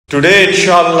Today,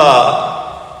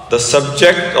 inshallah, the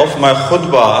subject of my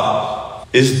khutbah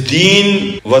is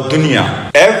Deen O Dunya.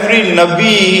 Every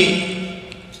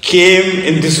Nabi came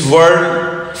in this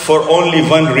world for only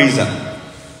one reason.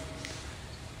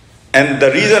 And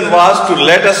the reason was to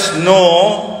let us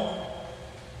know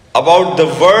about the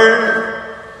world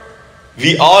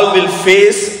we all will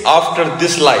face after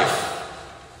this life.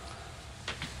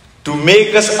 To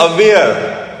make us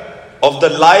aware of the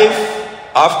life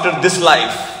after this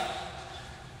life.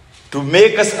 To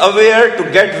make us aware,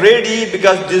 to get ready,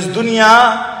 because this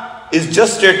dunya is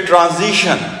just a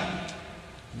transition.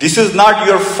 This is not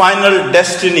your final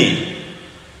destiny.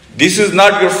 This is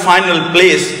not your final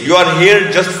place. You are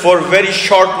here just for a very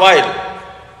short while.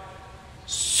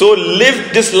 So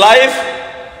live this life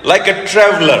like a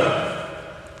traveler.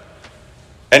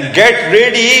 And get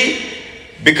ready,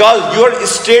 because your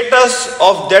status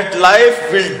of that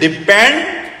life will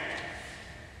depend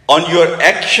on your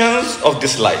actions of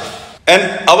this life.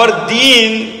 And our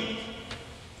Deen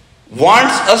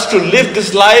wants us to live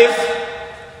this life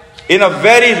in a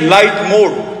very light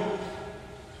mode,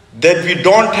 that we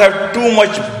don't have too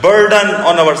much burden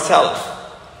on ourselves.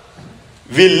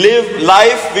 We live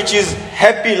life which is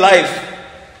happy life,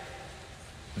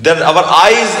 that our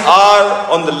eyes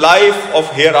are on the life of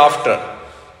hereafter.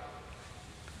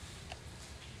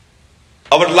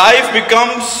 Our life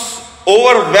becomes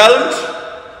overwhelmed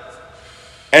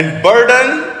and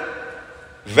burdened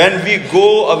when we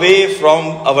go away from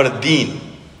our Deen.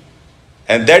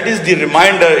 And that is the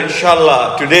reminder,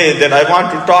 inshallah, today that I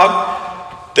want to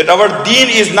talk, that our Deen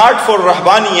is not for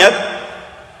Rahbaniyat.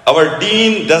 Our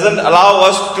Deen doesn't allow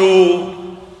us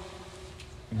to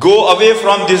go away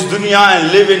from this dunya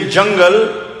and live in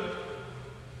jungle,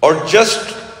 or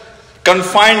just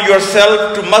confine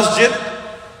yourself to masjid.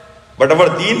 But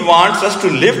our Deen wants us to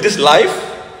live this life,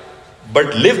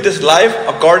 but live this life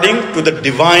according to the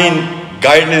divine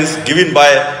guidance given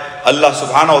by Allah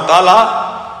subhanahu wa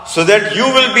ta'ala, so that you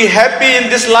will be happy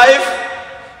in this life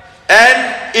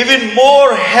and even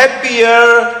more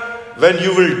happier when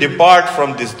you will depart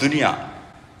from this dunya.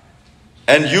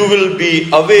 And you will be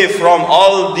away from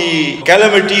all the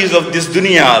calamities of this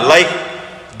dunya, like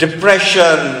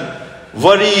depression,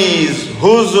 worries,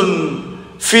 huzn,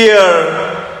 fear,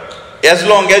 as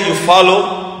long as you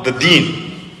follow the Deen.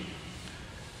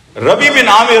 Rabi bin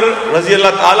Amir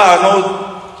Raziyallahu Ta'ala anhu,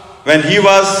 when he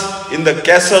was in the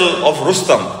castle of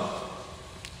Rustam,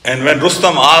 and when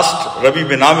Rustam asked Rabi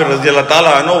bin Amir Raziyallahu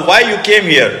Ta'ala anhu, why you came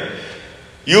here?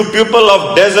 You people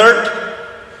of desert,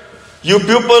 you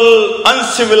people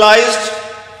uncivilized,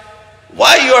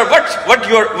 why you are, what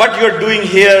you are doing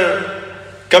here,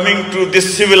 coming to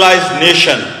this civilized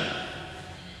nation?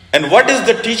 And what is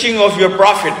the teaching of your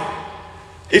prophet?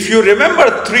 If you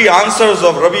remember three answers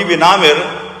of Rabi bin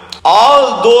Amir,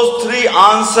 all those three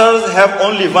answers have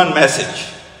only one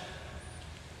message,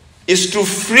 is to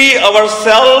free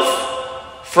ourselves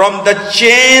from the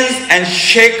chains and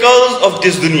shackles of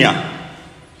this dunya,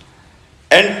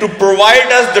 and to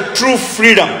provide us the true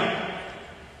freedom.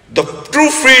 The true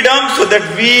freedom, so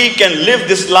that we can live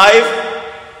this life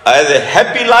as a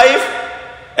happy life,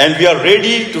 and we are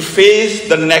ready to face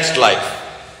the next life.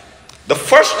 The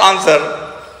first answer,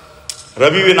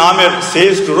 Rabi bin Amir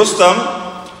says to Rustam,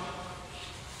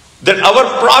 that our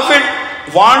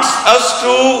prophet wants us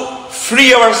to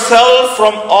free ourselves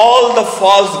from all the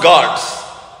false gods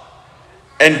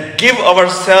and give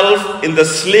ourselves in the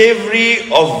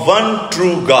slavery of one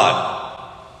true God.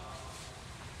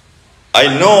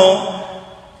 I know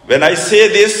when I say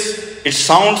this, it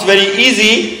sounds very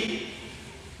easy,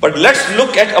 but let's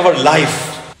look at our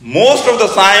life. Most of the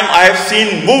time I have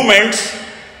seen movements,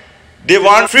 they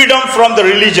want freedom from the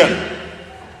religion.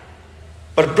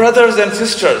 But brothers and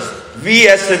sisters, we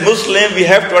as a Muslim, we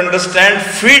have to understand,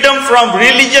 freedom from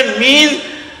religion means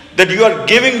that you are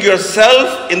giving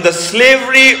yourself in the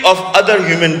slavery of other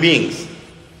human beings.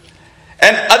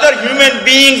 And other human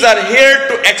beings are here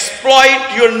to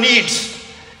exploit your needs,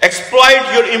 exploit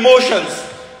your emotions,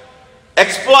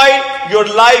 exploit your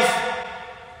life,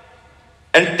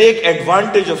 and take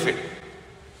advantage of it.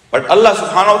 But Allah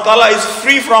subhanahu wa ta'ala is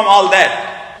free from all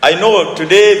that. I know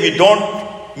today we don't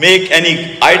make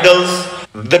any idols,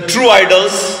 the true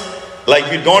idols, like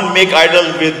we don't make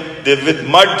idols with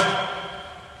mud.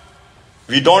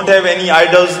 We don't have any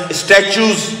idols,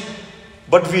 statues,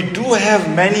 but we do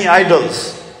have many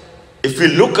idols. If we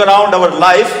look around our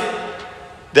life,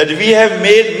 that we have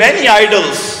made many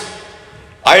idols.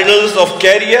 Idols of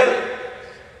career,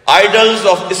 idols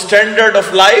of standard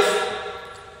of life,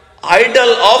 idol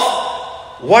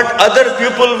of what other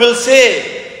people will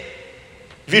say.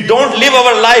 We don't live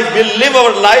our life, we live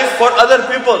our life for other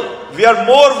people. We are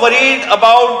more worried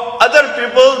about other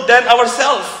people than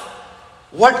ourselves.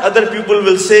 What other people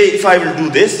will say if I will do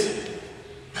this?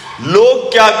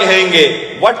 Log kya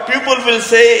kahenge? What people will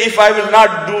say if I will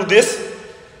not do this?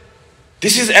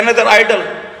 This is another idol.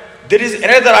 There is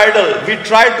another idol. We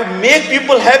try to make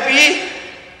people happy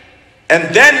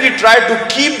and then we try to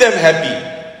keep them happy.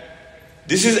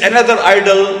 This is another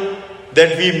idol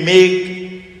that we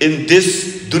make in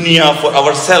this dunya for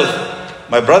ourselves.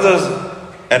 My brothers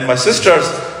and my sisters,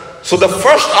 so the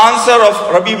first answer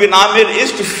of Rabi bin Amir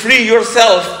is to free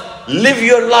yourself, live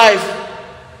your life.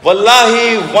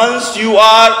 Wallahi, once you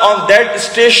are on that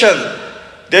station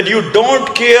that you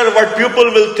don't care what people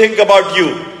will think about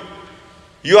you,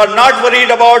 you are not worried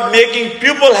about making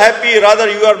people happy, rather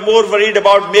you are more worried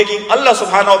about making Allah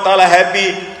subhanahu wa ta'ala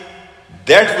happy.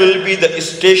 That will be the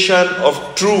station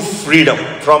of true freedom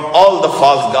from all the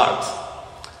false gods.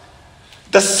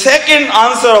 The second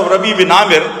answer of Rabi bin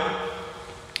Amir,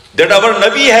 that our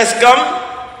Nabi has come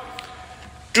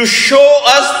to show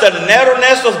us the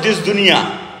narrowness of this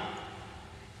dunya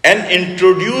and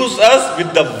introduce us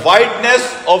with the wideness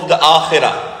of the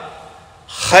akhirah.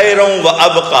 Khairan wa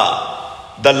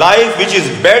abqa, the life which is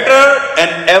better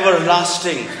and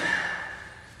everlasting.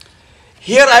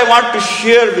 Here I want to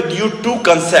share with you two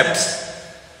concepts.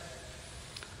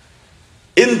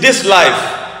 In this life,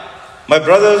 my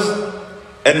brothers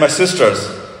and my sisters,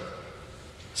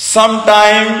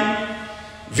 sometimes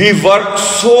we work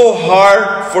so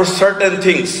hard for certain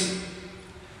things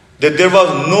that there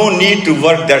was no need to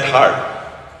work that hard.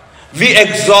 We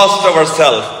exhaust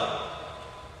ourselves.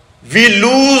 We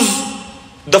lose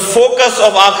the focus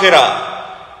of akhirah.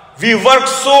 We work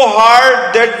so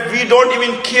hard that we don't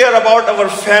even care about our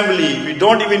family. We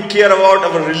don't even care about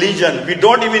our religion. We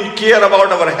don't even care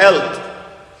about our health.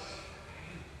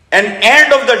 And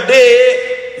end of the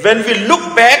day, when we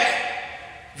look back,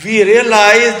 we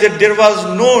realize that there was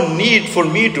no need for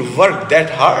me to work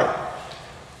that hard.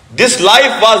 This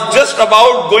life was just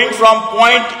about going from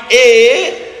point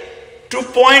A to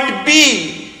point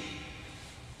B.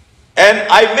 And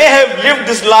I may have lived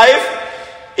this life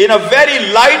in a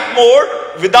very light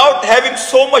mode without having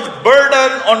so much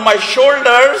burden on my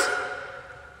shoulders.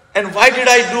 And why did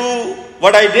I do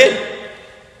what I did?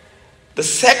 The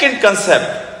second concept,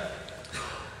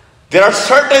 there are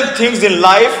certain things in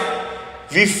life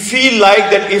we feel like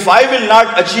that if I will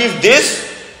not achieve this,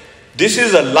 this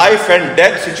is a life and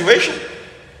death situation.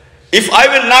 If I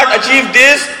will not achieve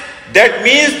this, that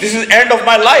means this is end of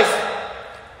my life.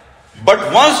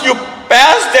 But once you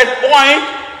pass that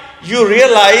point, you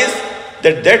realize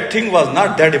that that thing was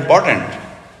not that important.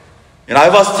 And I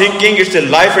was thinking it's a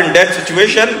life and death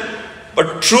situation,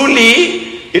 but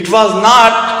truly it was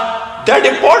not that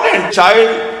important.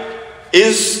 Child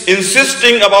is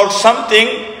insisting about something,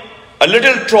 a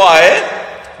little toy,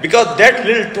 because that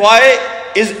little toy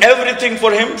is everything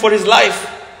for him, for his life.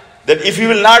 That if he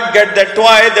will not get that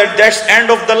toy, that's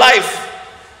end of the life.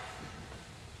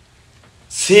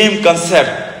 Same concept,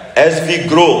 as we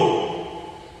grow,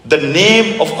 the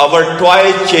name of our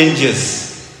toy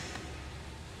changes.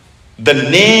 The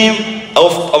name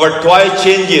of our toy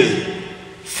changes.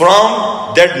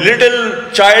 From that little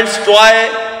child's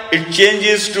toy, it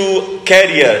changes to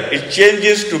career, it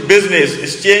changes to business,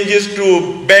 it changes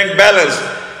to bank balance,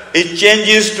 it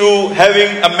changes to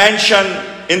having a mansion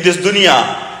in this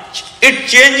dunya. It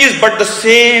changes, but the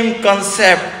same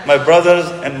concept, my brothers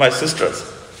and my sisters.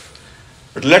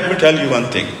 But let me tell you one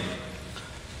thing.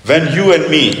 When you and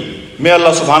me, may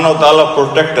Allah subhanahu wa ta'ala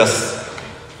protect us,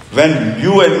 when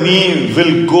you and me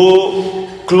will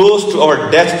go close to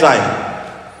our death time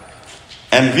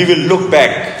and we will look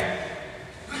back,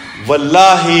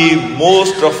 wallahi,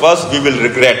 most of us we will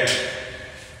regret.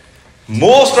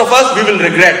 Most of us we will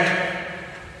regret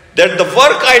that the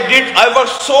work I did, I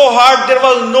worked so hard, there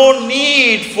was no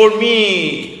need for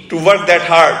me to work that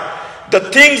hard. The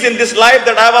things in this life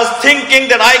that I was thinking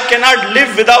that I cannot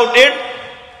live without it,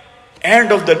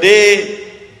 end of the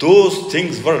day, those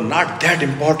things were not that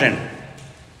important.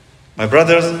 My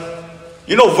brothers,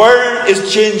 you know, world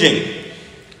is changing.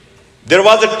 There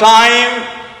was a time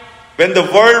when the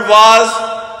world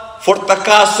was for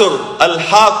takasur,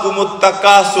 alhaakumut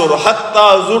takasur,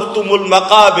 hatta zurtumul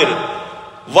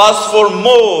maqabir, was for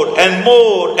more and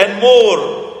more and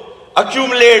more.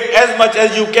 Accumulate as much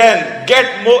as you can,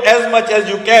 get more as much as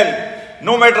you can,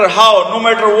 no matter how, no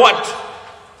matter what.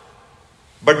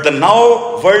 But the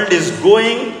now world is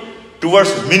going towards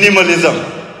minimalism.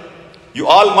 You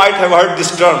all might have heard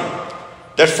this term,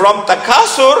 that from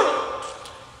takasur,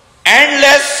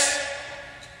 endless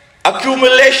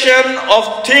accumulation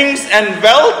of things and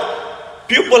wealth,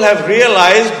 people have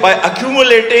realized by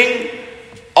accumulating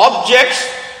objects,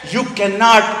 you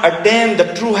cannot attain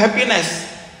the true happiness.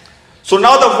 So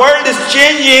now the world is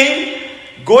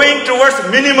changing, going towards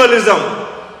minimalism.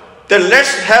 Then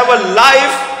let's have a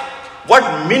life,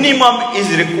 what minimum is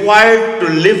required to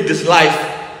live this life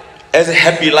as a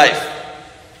happy life.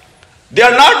 They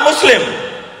are not Muslim,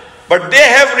 but they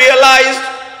have realized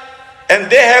and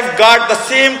they have got the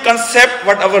same concept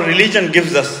what our religion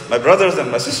gives us, my brothers and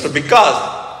my sisters, because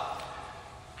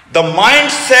the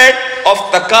mindset of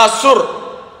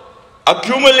takasur,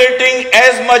 accumulating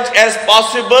as much as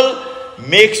possible,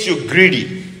 makes you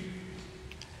greedy,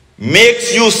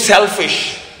 makes you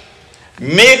selfish,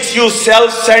 makes you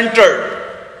self-centered,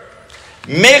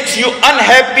 makes you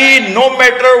unhappy no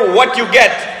matter what you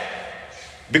get.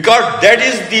 Because that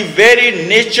is the very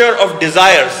nature of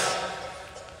desires.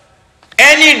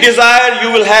 Any desire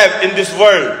you will have in this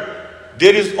world,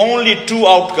 there is only two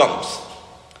outcomes.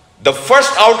 The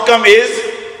first outcome is,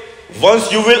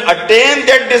 once you will attain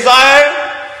that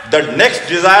desire, the next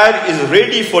desire is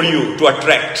ready for you to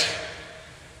attract.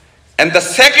 And the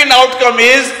second outcome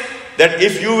is that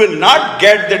if you will not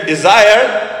get the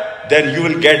desire, then you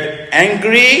will get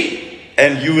angry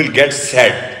and you will get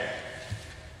sad.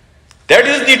 That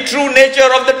is the true nature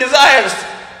of the desires.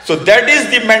 So that is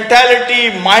the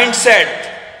mentality, mindset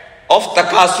of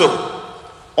takasur.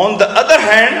 On the other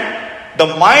hand, the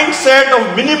mindset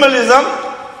of minimalism,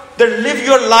 that live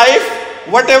your life,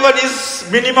 whatever is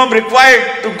minimum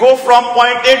required to go from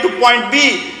point A to point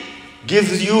B,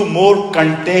 gives you more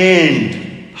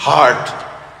contained heart.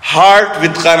 Heart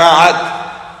with qanaat.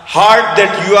 Heart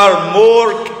that you are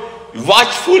more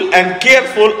watchful and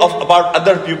careful of about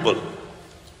other people.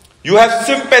 You have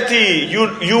sympathy.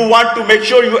 You want to make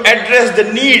sure you address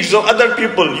the needs of other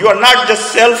people. You are not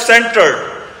just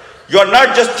self-centered. You are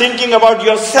not just thinking about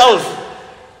yourself.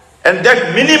 And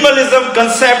that minimalism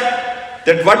concept,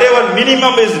 that whatever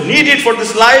minimum is needed for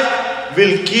this life,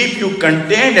 will keep you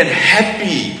content and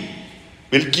happy.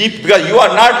 Because you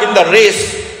are not in the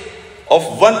race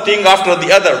of one thing after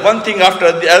the other, one thing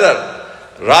after the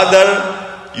other.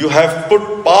 Rather, you have put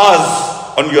pause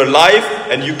on your life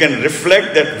and you can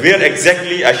reflect that where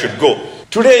exactly I should go.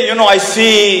 Today, I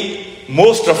see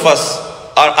most of us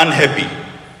are unhappy.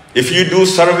 If you do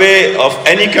survey of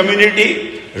any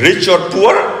community, rich or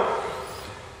poor,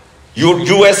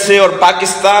 USA or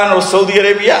Pakistan or Saudi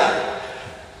Arabia,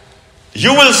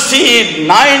 you will see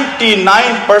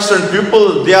 99%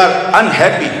 people, they are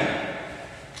unhappy.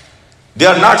 They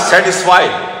are not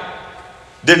satisfied.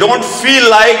 They don't feel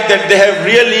like that they have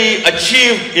really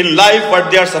achieved in life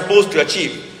what they are supposed to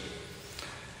achieve.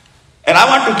 And I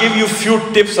want to give you a few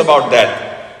tips about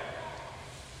that.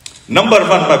 Number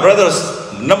one, my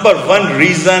brothers, number one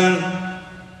reason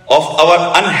of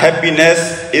our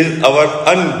unhappiness is our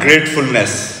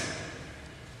ungratefulness.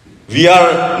 We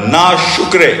are na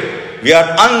shukre. We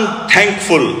are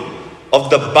unthankful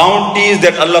of the bounties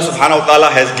that Allah subhanahu wa ta'ala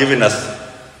has given us.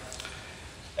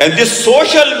 And this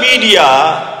social media,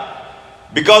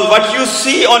 because what you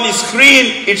see on the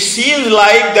screen, it seems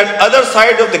like that other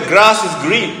side of the grass is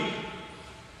green.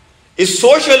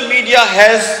 Social media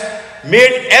has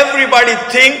made everybody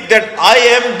think that I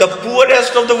am the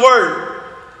poorest of the world.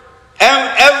 And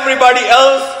everybody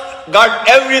else got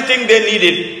everything they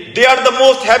needed. They are the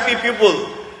most happy people.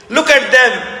 Look at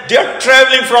them. They are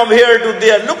traveling from here to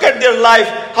there. Look at their life,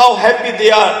 how happy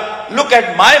they are. Look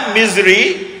at my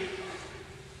misery.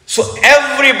 So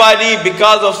everybody,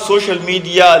 because of social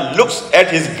media, looks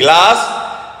at his glass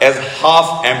as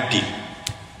half empty.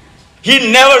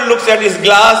 He never looks at his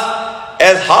glass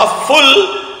as half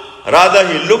full, rather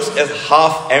he looks as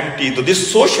half empty. So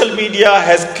this social media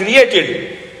has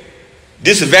created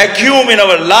this vacuum in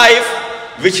our life,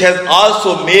 which has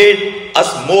also made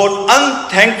us more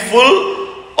unthankful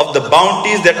of the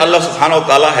bounties that Allah subhanahu wa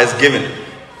ta'ala has given.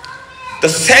 The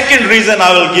second reason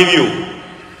I will give you,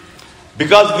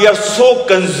 because we are so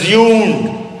consumed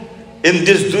in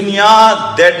this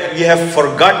dunya that we have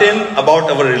forgotten about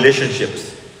our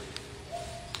relationships.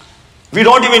 We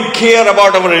don't even care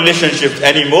about our relationships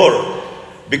anymore.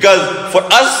 Because for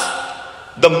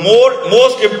us, the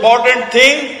most important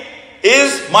thing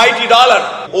is mighty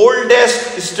dollar.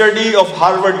 Oldest study of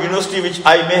Harvard University, which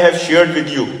I may have shared with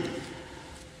you.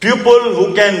 People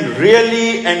who can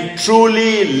really and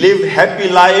truly live happy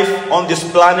life on this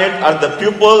planet are the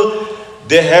people,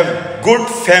 they have good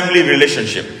family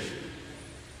relationship.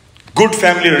 Good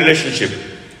family relationship.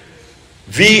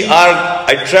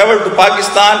 I traveled to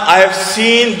Pakistan. I have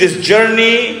seen this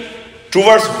journey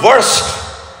towards worst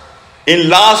in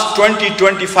last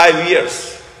 20-25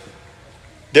 years.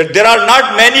 That there are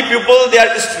not many people, they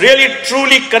are really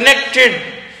truly connected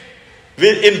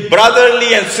in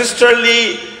brotherly and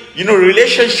sisterly,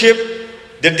 relationship,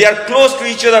 that they are close to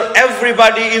each other.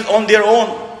 Everybody is on their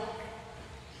own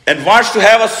and wants to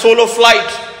have a solo flight,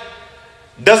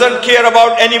 doesn't care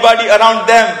about anybody around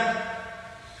them.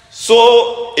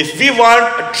 So if we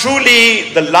want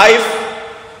truly the life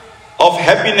of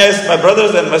happiness, my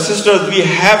brothers and my sisters, we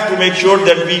have to make sure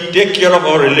that we take care of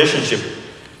our relationship.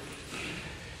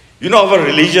 Our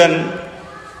religion,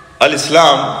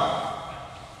 Al-Islam,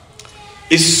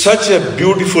 is such a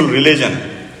beautiful religion.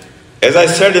 As I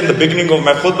said in the beginning of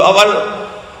my khutbah,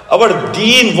 our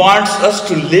Deen wants us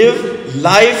to live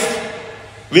life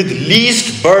with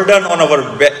least burden on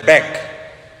our back.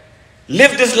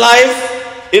 Live this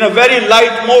life in a very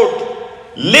light mode.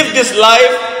 Live this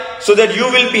life so that you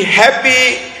will be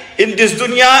happy in this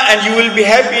dunya and you will be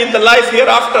happy in the life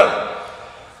hereafter.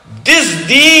 This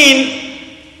Deen,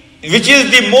 which is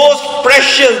the most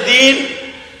precious Deen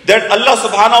that Allah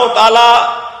subhanahu wa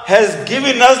ta'ala has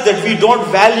given us, that we don't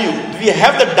value. We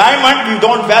have the diamond, we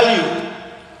don't value.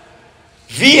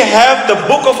 We have the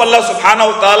book of Allah subhanahu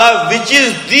wa ta'ala, which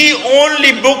is the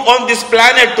only book on this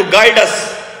planet to guide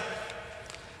us.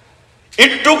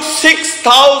 It took 6,000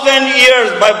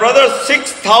 years, my brothers,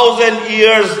 6,000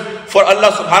 years for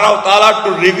Allah subhanahu wa ta'ala to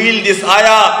reveal this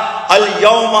ayah.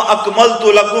 Al-yawma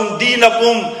akmaltu lakum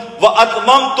deenakum wa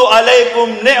atmamtu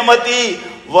alaykum ni'mati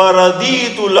wa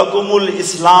raditu lakumul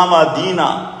islama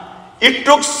deena. It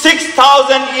took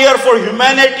 6,000 years for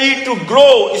humanity to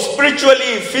grow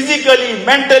spiritually, physically,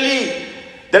 mentally.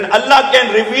 Then Allah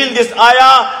can reveal this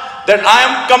ayah that I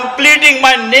am completing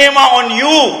my ni'mah on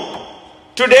you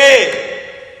today.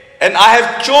 And I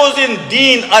have chosen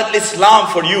Deen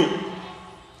al-Islam for you.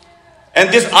 And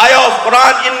this ayah of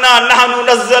Quran, Inna nahnu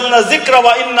nazzalna zikra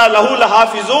wa inna lahu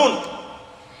lahafizun.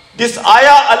 This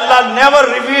ayah Allah never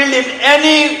revealed in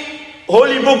any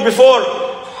holy book before.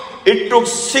 It took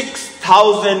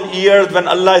 6,000 years when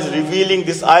Allah is revealing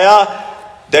this ayah,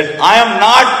 that I am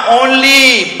not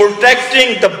only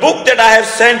protecting the book that I have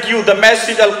sent you, the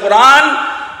message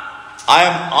al-Quran, I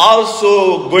am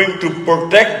also going to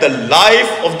protect the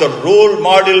life of the role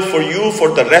model for you for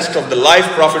the rest of the life,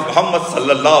 Prophet Muhammad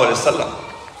sallallahu alaihi wasallam.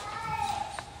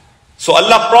 So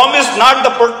Allah promised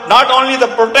not only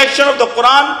the protection of the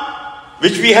Quran,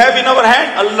 which we have in our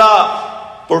hand, Allah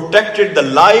protected the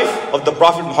life of the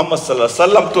Prophet Muhammad sallallahu alaihi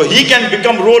wasallam, so he can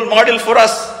become role model for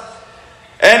us.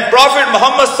 And Prophet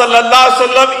Muhammad sallallahu alaihi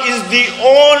wasallam is the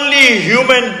only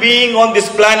human being on this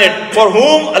planet for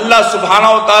whom Allah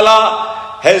subhanahu wa ta'ala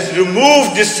has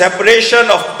removed this separation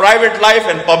of private life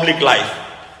and public life.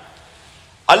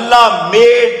 Allah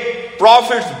made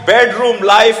Prophet's bedroom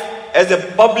life as a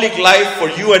public life for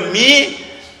you and me,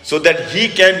 so that he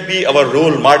can be our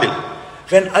role model.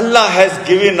 When Allah has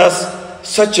given us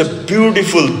such a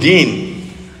beautiful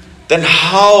deen, then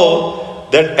how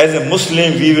that as a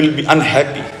Muslim we will be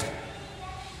unhappy,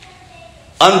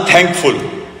 unthankful?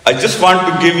 I just want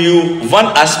to give you one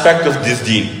aspect of this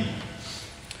deen.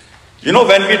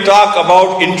 When we talk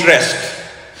about interest,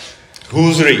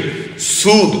 usury,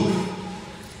 sood,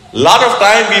 a lot of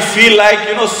time we feel like,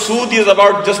 sood is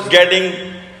about just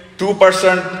getting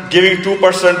 2%, giving 2%,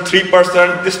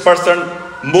 3%, this percent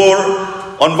more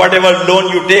on whatever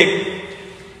loan you take.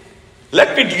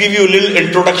 Let me give you a little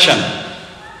introduction.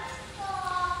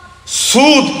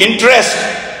 Sood, interest,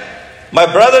 my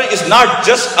brother, is not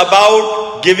just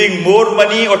about giving more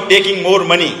money or taking more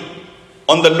money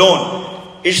on the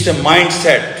loan. It's a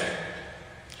mindset.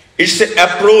 It's an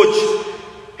approach.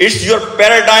 It's your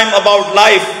paradigm about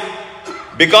life.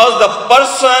 Because the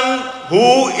person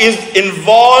who is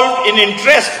involved in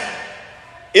interest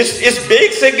is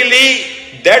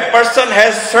basically, that person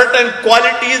has certain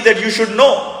qualities that you should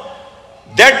know.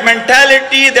 That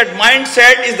mentality, that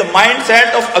mindset is the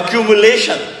mindset of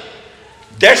accumulation.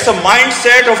 That's the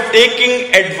mindset of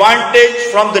taking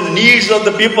advantage from the needs of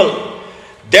the people.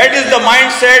 That is the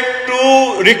mindset to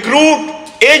recruit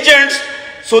agents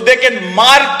so they can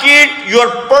market your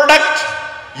product,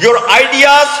 your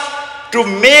ideas, to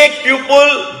make people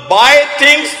buy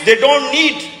things they don't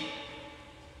need.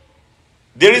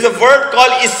 There is a word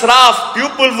called israf.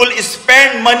 People will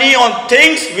spend money on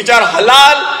things which are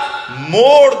halal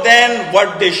more than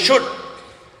what they should.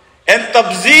 And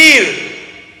tabzir,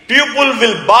 people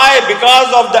will buy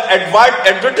because of the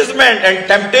advertisement and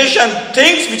temptation,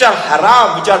 things which are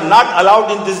haram, which are not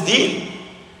allowed in this deen.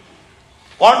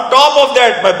 On top of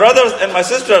that, my brothers and my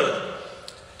sisters,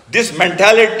 this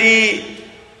mentality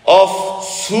of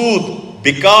sood,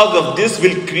 because of this,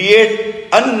 will create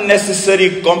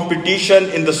unnecessary competition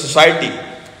in the society.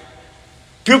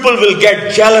 People will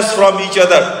get jealous from each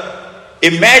other.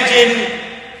 Imagine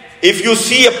if you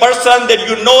see a person that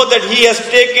you know that he has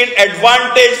taken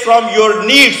advantage from your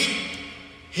needs.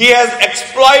 He has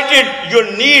exploited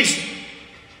your needs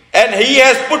and he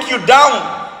has put you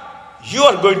down. You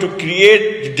are going to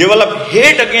develop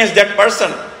hate against that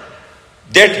person.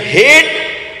 That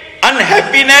hate,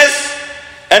 unhappiness,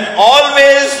 and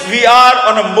always we are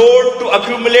on a mode to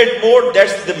accumulate more.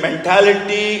 That's the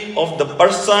mentality of the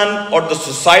person or the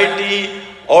society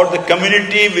or the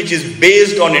community which is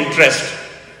based on interest.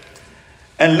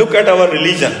 And look at our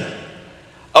religion.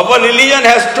 Our religion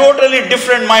has totally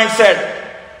different mindset.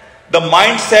 The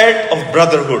mindset of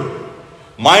brotherhood,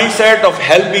 mindset of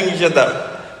helping each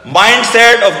other,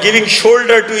 mindset of giving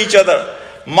shoulder to each other,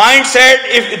 mindset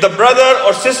if the brother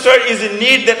or sister is in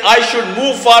need that I should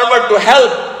move forward to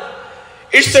help.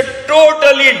 It's a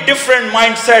totally different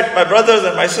mindset, my brothers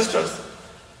and my sisters.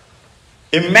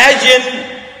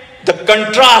 Imagine the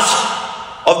contrast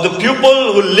of the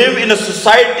people who live in a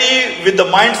society with the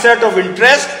mindset of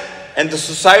interest and the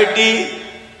society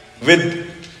with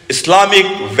Islamic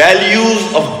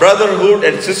values of brotherhood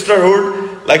and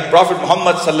sisterhood, like Prophet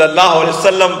Muhammad sallallahu alaihi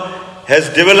wasallam has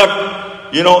developed,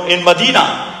 in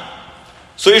Medina.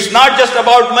 So it's not just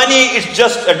about money, it's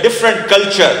just a different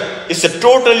culture. It's a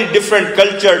totally different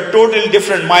culture, totally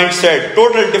different mindset,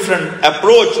 totally different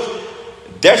approach.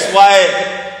 That's why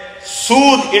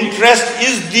soothe interest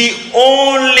is the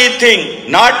only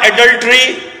thing, not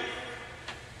adultery,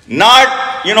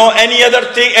 not, any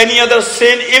other thing, any other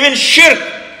sin, even shirk.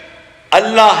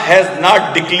 Allah has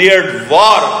not declared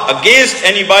war against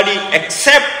anybody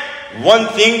except one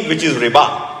thing, which is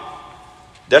riba.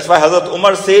 That's why Hazrat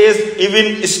Umar says,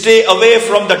 even stay away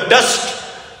from the dust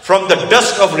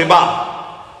of riba.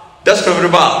 Dust of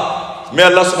riba. May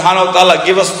Allah subhanahu wa ta'ala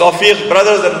give us tawfiq,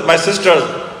 brothers and my sisters.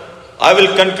 I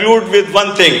will conclude with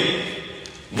one thing.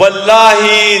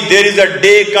 Wallahi, there is a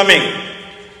day coming.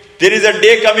 There is a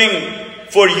day coming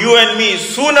for you and me,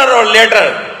 sooner or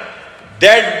later.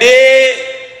 That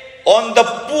day, on the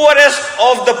poorest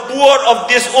of the poor of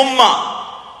this ummah,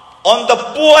 on the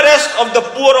poorest of the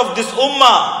poor of this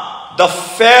ummah, the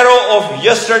Pharaoh of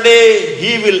yesterday,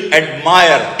 he will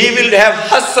admire. He will have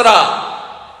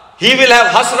hasra. He will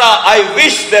have hasra. I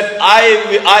wish that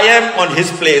I am on his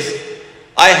place.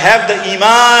 I have the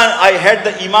iman. I had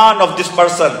the iman of this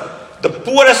person. The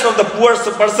poorest of the poorest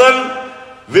person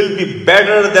will be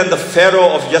better than the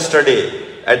Pharaoh of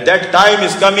yesterday. At that time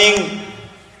is coming.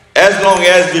 As long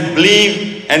as we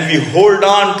believe and we hold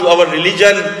on to our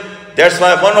religion, that's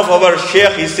why one of our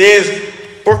sheikh, he says,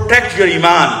 protect your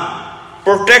iman.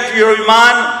 Protect your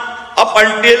iman up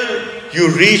until you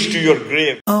reach to your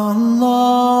grave. Allah.